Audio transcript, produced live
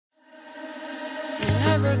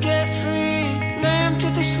never get free. Lamb to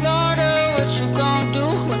the slaughter. What you gon' do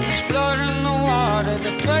when there's blood in the water?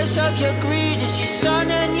 The price of your greed is your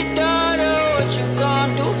son and your daughter. What you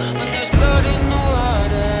gon' do when there's blood in the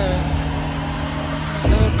water?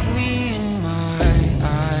 Look me in my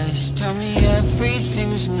eyes, tell me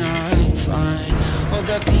everything's not fine. All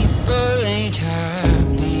the people ain't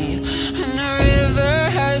happy, and the river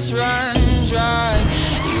has run dry.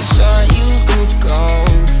 You thought you could go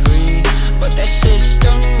free, but that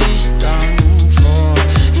system is done for.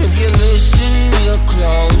 If you listen real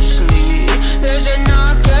closely, there's a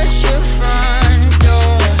knock at your front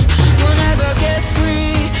door. You'll never get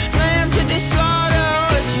free. Lamb to the slaughter.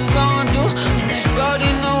 What you gon' do when there's blood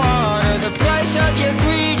in the water? The price of your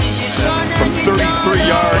greed is your son and your daughter. 33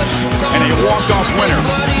 yards and a walk-off winner.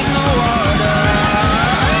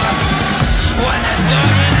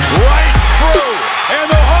 Right through, and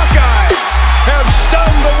the Hawkeyes have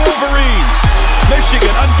stunned the Wolverines.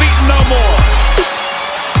 Michigan unbeaten no more.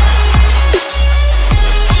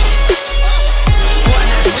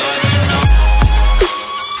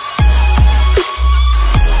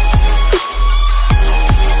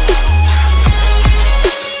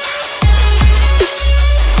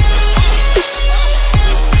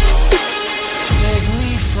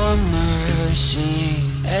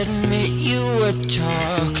 Admit you were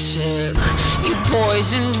toxic. You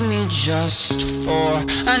poisoned me just for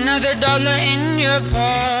another dollar in your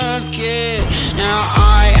pocket. Now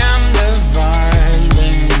I am the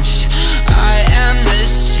violence, I am the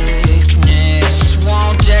sickness.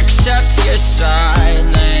 Won't accept your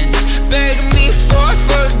silence. Beg me for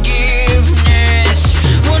forgiveness.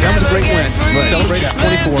 That was a great win. Celebrate at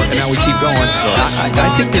 24, and now we keep going. I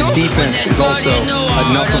think this defense is also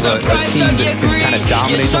enough of a team that can kind of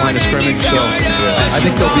dominate the line of scrimmage, so I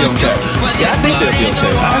think they'll be okay. Yeah, I think they'll be okay.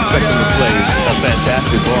 I expect them to play a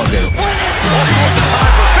fantastic ball game. It's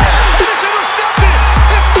intercepted!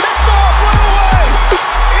 It's picked off right away!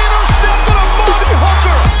 Intercepted a Bobby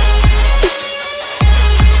Hooker!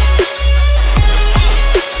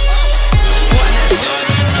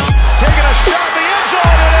 Taking a shot in the end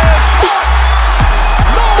zone, it is caught!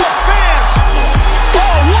 Noah Fant!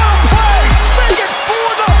 Oh, what a play! Make it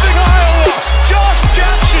 4-0 Iowa! Josh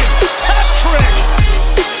Jackson, hat-trick!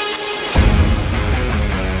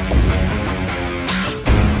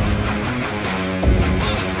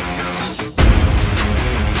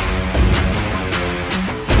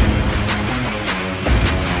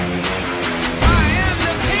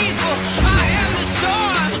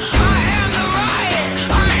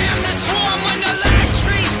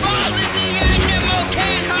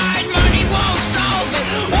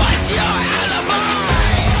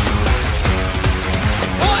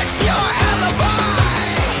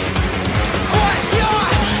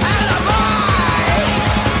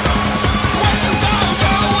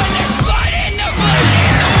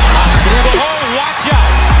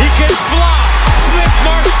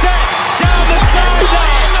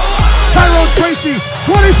 Tracy,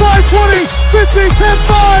 25-20, 50,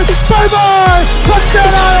 10-5, bye-bye,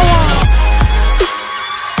 touchdown Iowa!